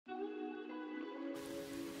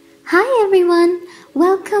Hi everyone,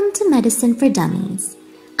 welcome to Medicine for Dummies.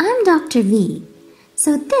 I'm Dr. V.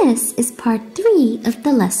 So this is part 3 of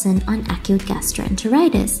the lesson on acute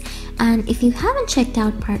gastroenteritis, and if you haven't checked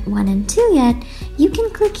out part 1 and 2 yet, you can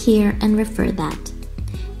click here and refer that.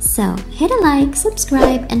 So hit a like,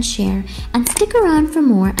 subscribe and share, and stick around for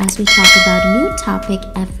more as we talk about a new topic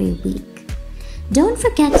every week. Don't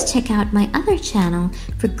forget to check out my other channel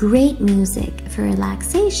for great music for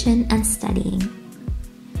relaxation and studying.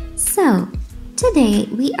 So, today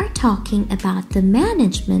we are talking about the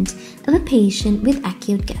management of a patient with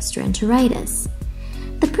acute gastroenteritis.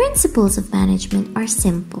 The principles of management are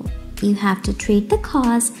simple. You have to treat the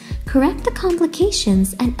cause, correct the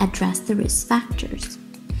complications, and address the risk factors.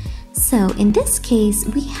 So, in this case,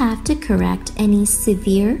 we have to correct any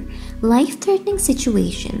severe, life-threatening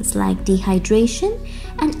situations like dehydration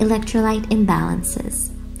and electrolyte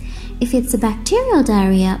imbalances. If it's a bacterial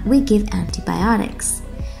diarrhea, we give antibiotics.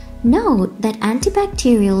 Note that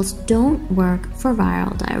antibacterials don't work for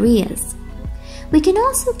viral diarrheas. We can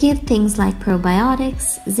also give things like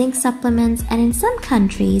probiotics, zinc supplements, and in some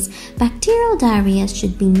countries, bacterial diarrheas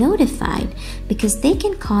should be notified because they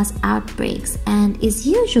can cause outbreaks and is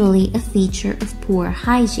usually a feature of poor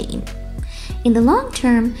hygiene. In the long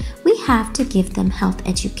term, we have to give them health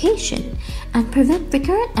education and prevent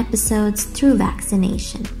recurrent episodes through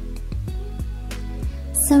vaccination.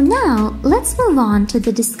 So now, let's move on to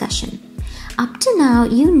the discussion. Up to now,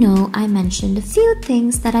 you know I mentioned a few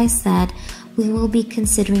things that I said we will be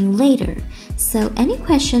considering later. So any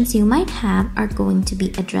questions you might have are going to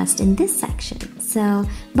be addressed in this section. So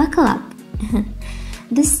buckle up.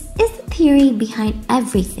 This is the theory behind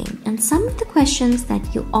everything and some of the questions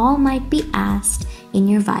that you all might be asked in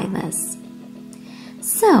your vivas.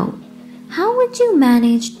 So, how would you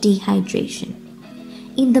manage dehydration?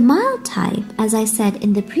 In the mild type, as I said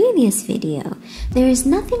in the previous video, there is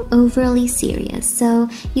nothing overly serious, so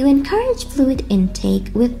you encourage fluid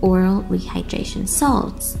intake with oral rehydration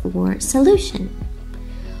salts or solution.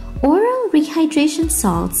 Oral rehydration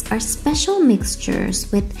salts are special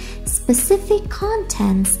mixtures with specific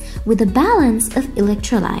contents with a balance of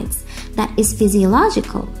electrolytes that is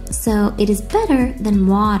physiological, so it is better than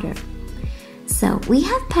water. So we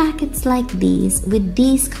have packets like these with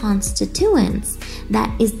these constituents that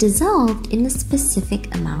is dissolved in a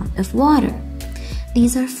specific amount of water.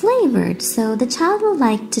 These are flavored so the child will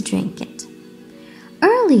like to drink it.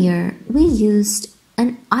 Earlier, we used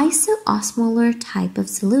an isoosmolar type of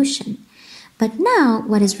solution, but now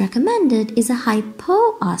what is recommended is a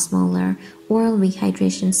hypoosmolar oral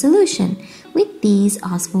rehydration solution with these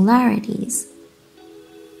osmolarities.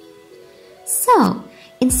 So,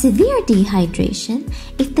 in severe dehydration,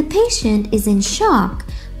 if the patient is in shock,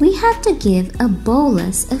 we have to give a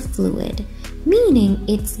bolus of fluid, meaning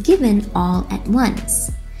it's given all at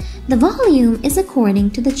once. The volume is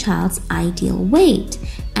according to the child's ideal weight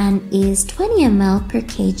and is 20 ml per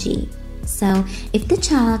kg. So if the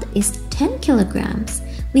child is 10 kilograms,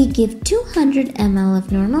 we give 200 ml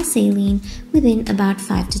of normal saline within about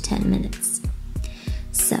 5 to 10 minutes.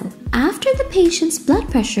 So after the patient's blood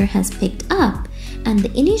pressure has picked up and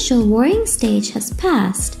the initial worrying stage has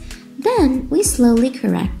passed, then we slowly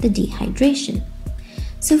correct the dehydration.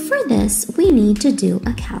 So for this, we need to do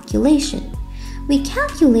a calculation. We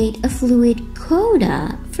calculate a fluid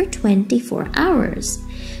quota for 24 hours.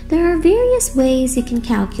 There are various ways you can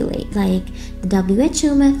calculate, like the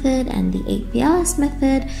WHO method and the APLS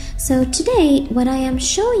method. So today, what I am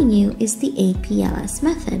showing you is the APLS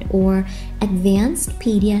method, or Advanced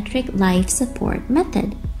Pediatric Life Support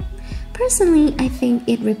Method. Personally, I think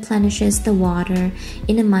it replenishes the water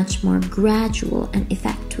in a much more gradual and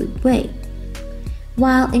effective way.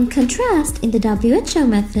 While in contrast, in the WHO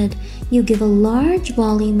method, you give a large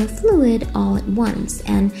volume of fluid all at once,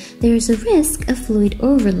 and there is a risk of fluid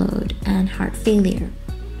overload and heart failure.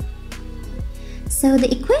 So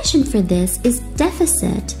the equation for this is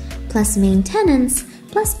deficit plus maintenance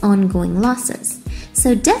plus ongoing losses.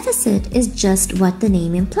 So deficit is just what the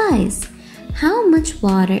name implies. How much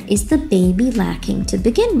water is the baby lacking to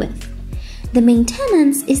begin with? The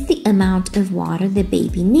maintenance is the amount of water the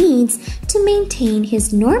baby needs to maintain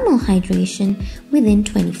his normal hydration within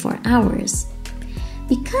 24 hours.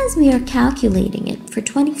 Because we are calculating it for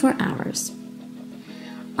 24 hours.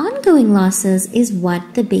 Ongoing losses is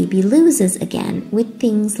what the baby loses again with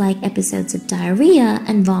things like episodes of diarrhea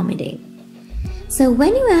and vomiting. So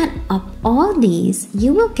when you add up all these,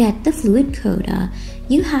 you will get the fluid quota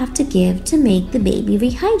you have to give to make the baby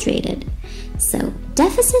rehydrated. So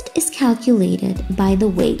deficit is calculated by the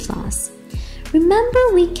weight loss. Remember,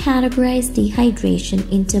 we categorize dehydration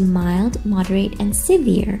into mild, moderate, and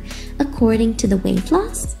severe according to the weight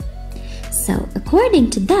loss? So according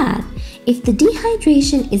to that, if the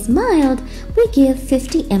dehydration is mild, we give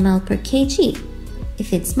 50 ml per kg.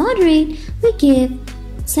 If it's moderate, we give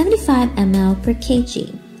 75 ml per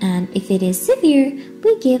kg. And if it is severe,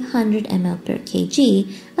 we give 100 ml per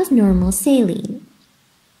kg of normal saline.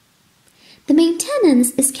 The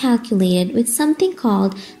maintenance is calculated with something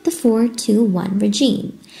called the 4-2-1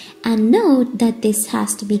 regime. And note that this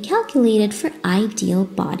has to be calculated for ideal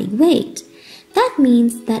body weight. That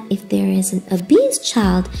means that if there is an obese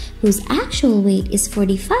child whose actual weight is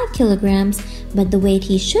 45 kilograms, but the weight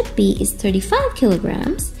he should be is 35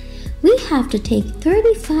 kilograms, we have to take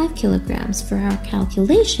 35 kilograms for our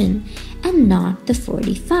calculation and not the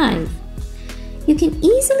 45. You can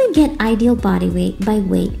easily get ideal body weight by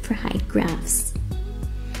weight for height graphs.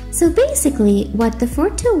 So basically, what the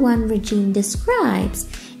 4-2-1 regime describes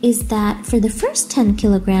is that for the first 10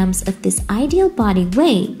 kilograms of this ideal body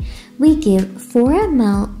weight, we give 4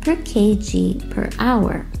 ml per kg per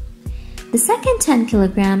hour. The second 10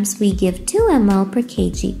 kilograms, we give 2 ml per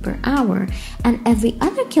kg per hour, and every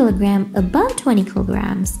other kilogram above 20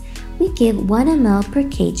 kilograms, we give 1 ml per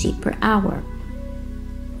kg per hour.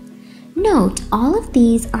 Note, all of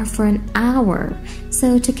these are for an hour,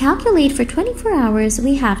 so to calculate for 24 hours,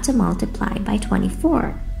 we have to multiply by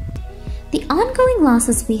 24. The ongoing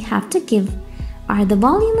losses we have to give are the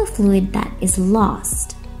volume of fluid that is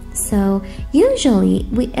lost. So usually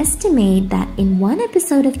we estimate that in one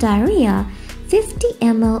episode of diarrhea, 50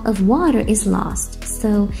 ml of water is lost.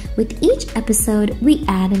 So with each episode, we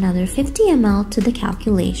add another 50 ml to the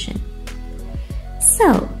calculation.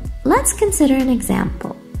 So let's consider an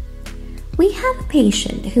example. We have a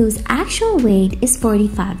patient whose actual weight is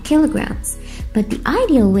 45 kilograms, but the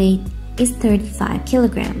ideal weight is 35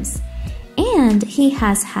 kilograms, and he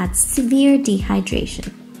has had severe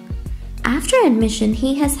dehydration. After admission,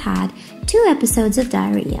 he has had 2 episodes of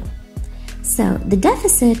diarrhea. So the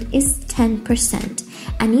deficit is 10%,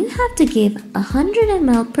 and you have to give 100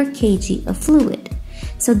 ml per kg of fluid.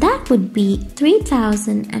 So that would be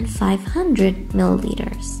 3,500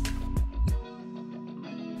 milliliters.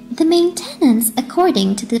 The maintenance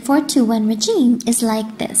according to the 4-2-1 regime is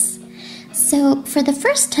like this. So for the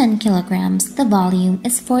first 10 kilograms, the volume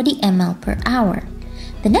is 40 ml per hour.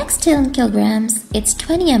 The next 10 kilograms, it's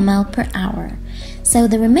 20 ml per hour. So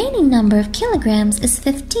the remaining number of kilograms is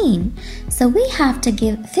 15. So we have to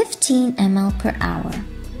give 15 ml per hour.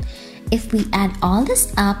 If we add all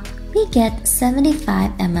this up, we get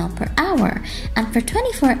 75 ml per hour. And for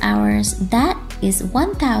 24 hours, that is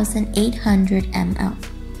 1,800 ml.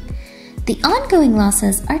 The ongoing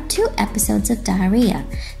losses are 2 episodes of diarrhea,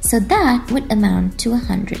 so that would amount to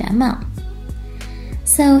 100 ml.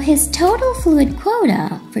 So his total fluid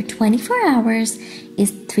quota for 24 hours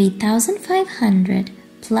is 3,500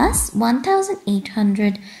 plus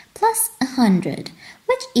 1,800 plus 100,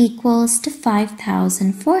 which equals to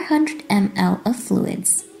 5,400 ml of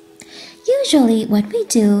fluids. Usually what we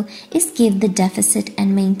do is give the deficit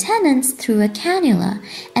and maintenance through a cannula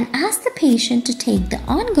and ask the patient to take the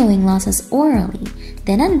ongoing losses orally,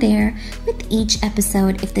 then and there, with each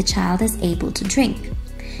episode if the child is able to drink.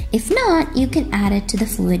 If not, you can add it to the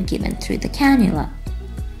fluid given through the cannula.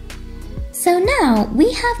 So now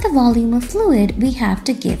we have the volume of fluid we have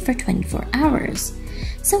to give for 24 hours.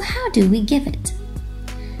 So how do we give it?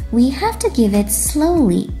 We have to give it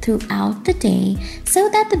slowly throughout the day so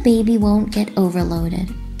that the baby won't get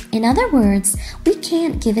overloaded. In other words, we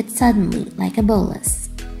can't give it suddenly like a bolus.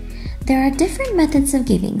 There are different methods of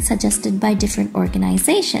giving suggested by different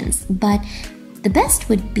organizations, but the best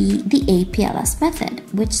would be the APLS method,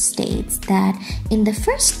 which states that in the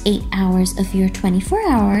first 8 hours of your 24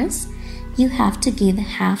 hours, you have to give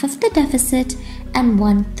half of the deficit and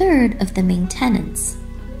 1/3 of the maintenance.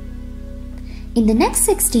 In the next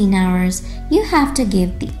 16 hours, you have to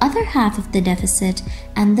give the other half of the deficit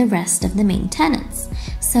and the rest of the maintenance.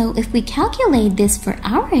 So if we calculate this for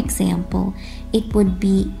our example, it would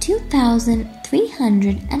be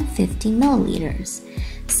 2,350 milliliters.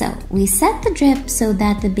 So we set the drip so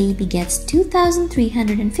that the baby gets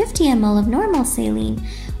 2,350 ml of normal saline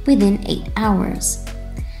within 8 hours.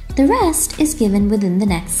 The rest is given within the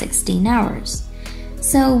next 16 hours.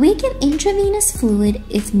 So we give intravenous fluid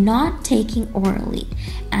if not taking orally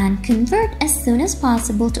and convert as soon as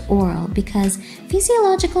possible to oral because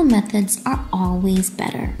physiological methods are always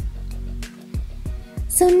better.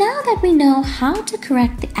 So now that we know how to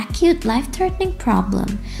correct the acute life-threatening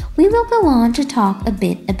problem, we will go on to talk a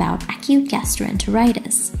bit about acute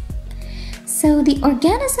gastroenteritis. So the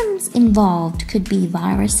organisms involved could be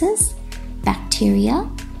viruses, bacteria,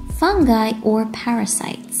 fungi, or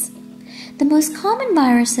parasites. The most common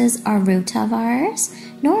viruses are rotavirus,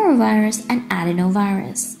 norovirus, and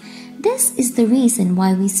adenovirus. This is the reason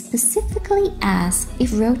why we specifically ask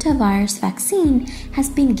if rotavirus vaccine has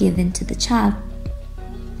been given to the child.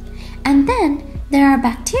 And then there are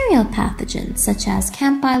bacterial pathogens such as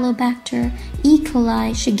Campylobacter, E.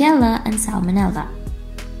 coli, Shigella, and Salmonella.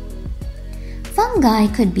 Fungi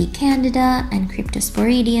could be Candida and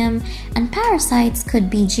Cryptosporidium, and parasites could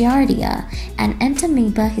be Giardia and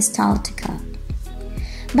Entamoeba histolytica.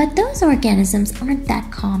 But those organisms aren't that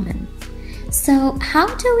common. So how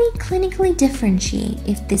do we clinically differentiate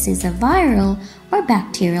if this is a viral or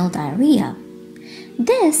bacterial diarrhea?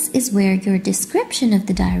 This is where your description of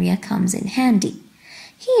the diarrhea comes in handy.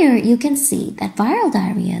 Here you can see that viral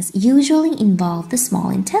diarrheas usually involve the small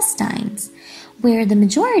intestines, where the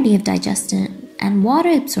majority of digestion and water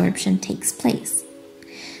absorption takes place.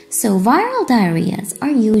 So viral diarrheas are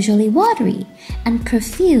usually watery and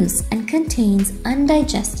profuse and contains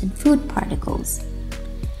undigested food particles.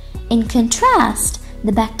 In contrast,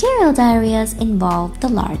 the bacterial diarrheas involve the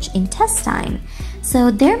large intestine, so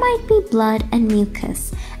there might be blood and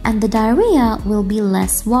mucus, and the diarrhea will be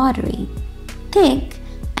less watery, thick,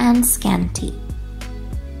 and scanty.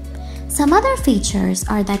 Some other features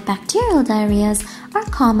are that bacterial diarrheas are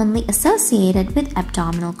commonly associated with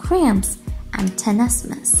abdominal cramps and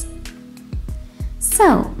tenesmus.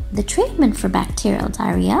 So, the treatment for bacterial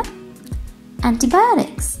diarrhea?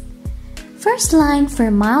 Antibiotics. First line for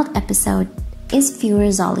a mild episode is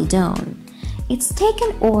furazolidone. It's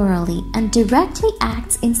taken orally and directly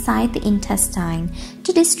acts inside the intestine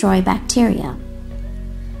to destroy bacteria.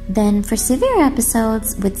 Then for severe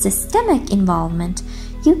episodes with systemic involvement,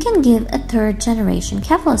 you can give a third-generation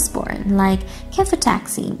cephalosporin like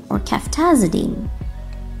cefotaxime or ceftazidime.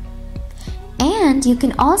 And you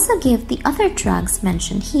can also give the other drugs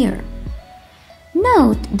mentioned here.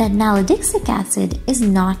 Note that nalidixic acid is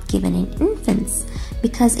not given in infants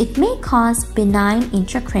because it may cause benign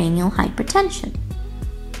intracranial hypertension.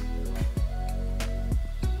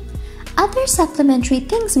 Other supplementary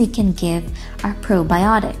things we can give are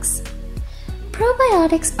probiotics.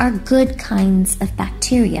 Probiotics are good kinds of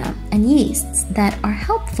bacteria and yeasts that are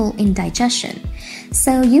helpful in digestion,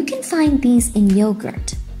 so you can find these in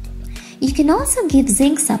yogurt. You can also give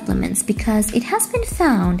zinc supplements because it has been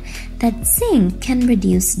found that zinc can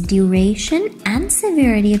reduce duration and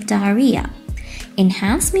severity of diarrhea,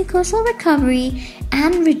 enhance mucosal recovery,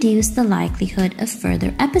 and reduce the likelihood of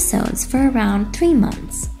further episodes for around 3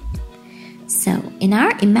 months. So, in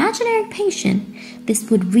our imaginary patient,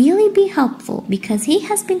 this would really be helpful because he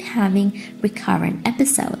has been having recurrent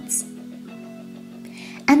episodes.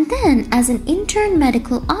 And then, as an intern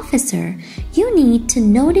medical officer, you need to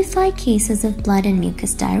notify cases of blood and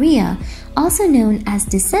mucus diarrhea, also known as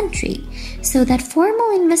dysentery, so that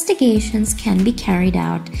formal investigations can be carried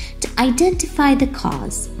out to identify the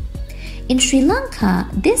cause. In Sri Lanka,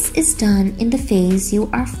 this is done in the phase you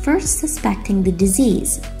are first suspecting the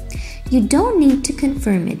disease. You don't need to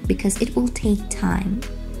confirm it because it will take time.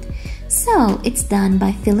 So it's done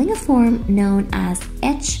by filling a form known as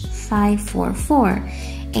H544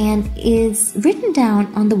 and is written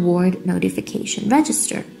down on the ward notification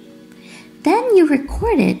register. Then you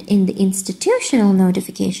record it in the institutional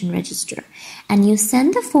notification register and you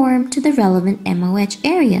send the form to the relevant MOH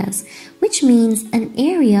areas, which means an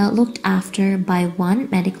area looked after by one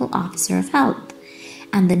medical officer of health,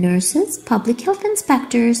 and the nurses, public health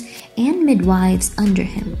inspectors, and midwives under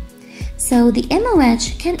him, so the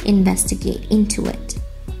MOH can investigate into it.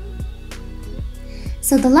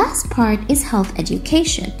 So the last part is health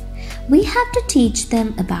education. We have to teach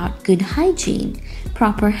them about good hygiene,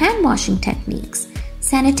 proper hand washing techniques,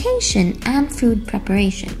 sanitation, and food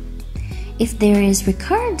preparation. If there is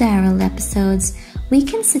recurrent diarrheal episodes, we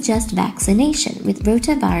can suggest vaccination with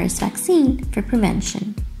rotavirus vaccine for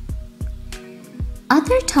prevention.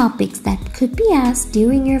 Other topics that could be asked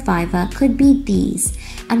during your viva could be these,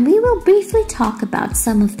 and we will briefly talk about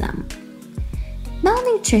some of them.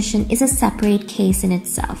 Malnutrition is a separate case in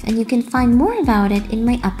itself, and you can find more about it in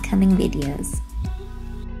my upcoming videos.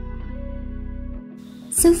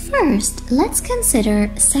 So first, let's consider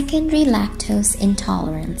secondary lactose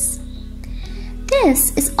intolerance.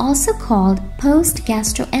 This is also called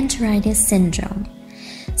post-gastroenteritis syndrome.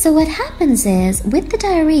 So what happens is, with the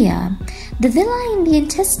diarrhea, the villi in the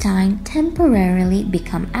intestine temporarily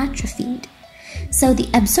become atrophied. So the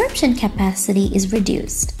absorption capacity is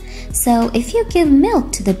reduced. So if you give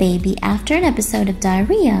milk to the baby after an episode of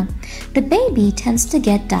diarrhea, the baby tends to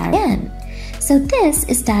get diarrhea again. So this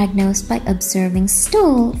is diagnosed by observing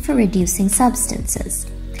stool for reducing substances.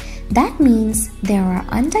 That means there are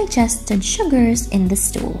undigested sugars in the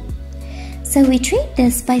stool. So we treat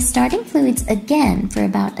this by starting fluids again for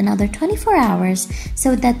about another 24 hours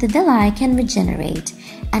so that the villi can regenerate,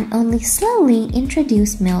 and only slowly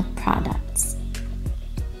introduce milk products.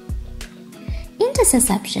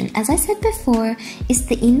 Intussusception, as I said before, is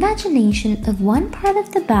the invagination of one part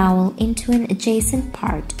of the bowel into an adjacent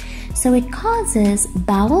part, so it causes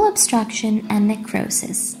bowel obstruction and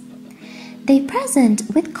necrosis. They present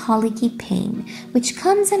with colicky pain, which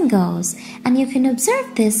comes and goes, and you can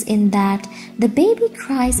observe this in that the baby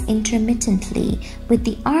cries intermittently with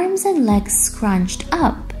the arms and legs scrunched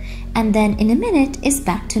up, and then in a minute is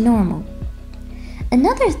back to normal.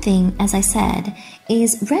 Another thing, as I said,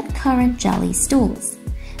 is red currant jelly stools,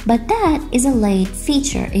 but that is a late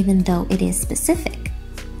feature even though it is specific.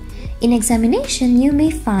 In examination, you may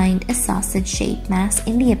find a sausage-shaped mass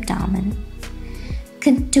in the abdomen.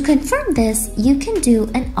 To confirm this, you can do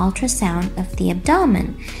an ultrasound of the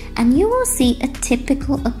abdomen, and you will see a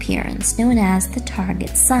typical appearance known as the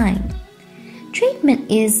target sign. Treatment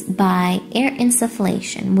is by air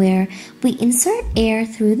insufflation, where we insert air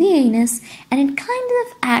through the anus and it kind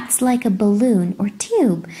of acts like a balloon or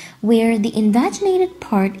tube where the invaginated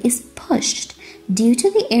part is pushed due to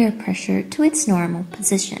the air pressure to its normal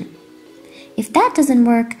position. If that doesn't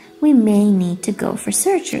work, we may need to go for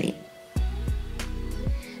surgery.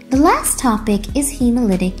 The last topic is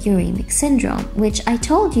hemolytic uremic syndrome, which I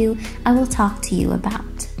told you I will talk to you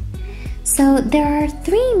about. So there are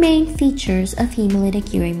three main features of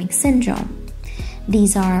hemolytic uremic syndrome.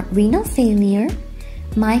 These are renal failure,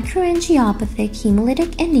 microangiopathic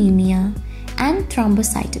hemolytic anemia, and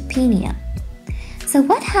thrombocytopenia. So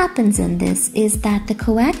what happens in this is that the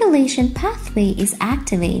coagulation pathway is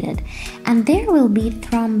activated and there will be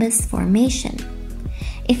thrombus formation.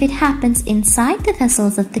 If it happens inside the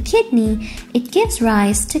vessels of the kidney, it gives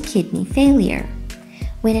rise to kidney failure.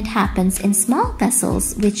 When it happens in small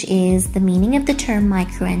vessels, which is the meaning of the term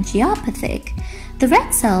microangiopathic, the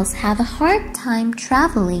red cells have a hard time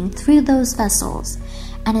traveling through those vessels,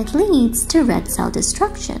 and it leads to red cell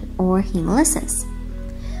destruction or hemolysis.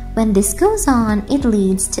 When this goes on, it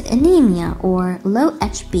leads to anemia or low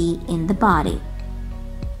HB in the body.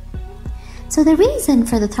 So the reason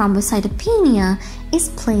for the thrombocytopenia is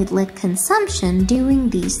platelet consumption during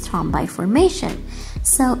these thrombi formation,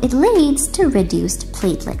 so it leads to reduced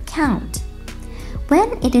platelet count.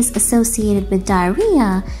 When it is associated with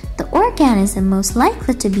diarrhea, the organism most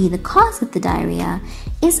likely to be the cause of the diarrhea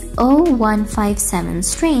is O157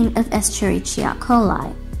 strain of Escherichia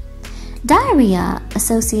coli.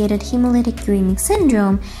 Diarrhea-associated hemolytic uremic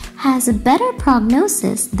syndrome has a better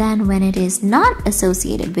prognosis than when it is not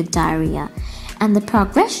associated with diarrhea, and the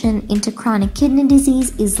progression into chronic kidney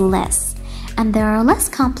disease is less, and there are less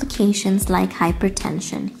complications like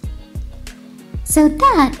hypertension. So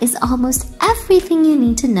that is almost everything you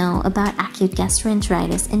need to know about acute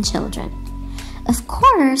gastroenteritis in children. Of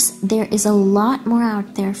course, there is a lot more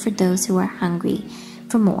out there for those who are hungry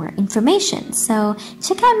for more information, so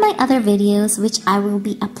check out my other videos which I will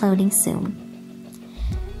be uploading soon.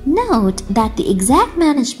 Note that the exact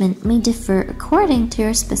management may differ according to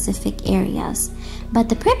your specific areas, but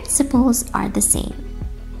the principles are the same.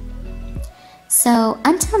 So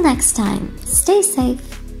until next time, stay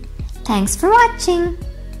safe. Thanks for watching.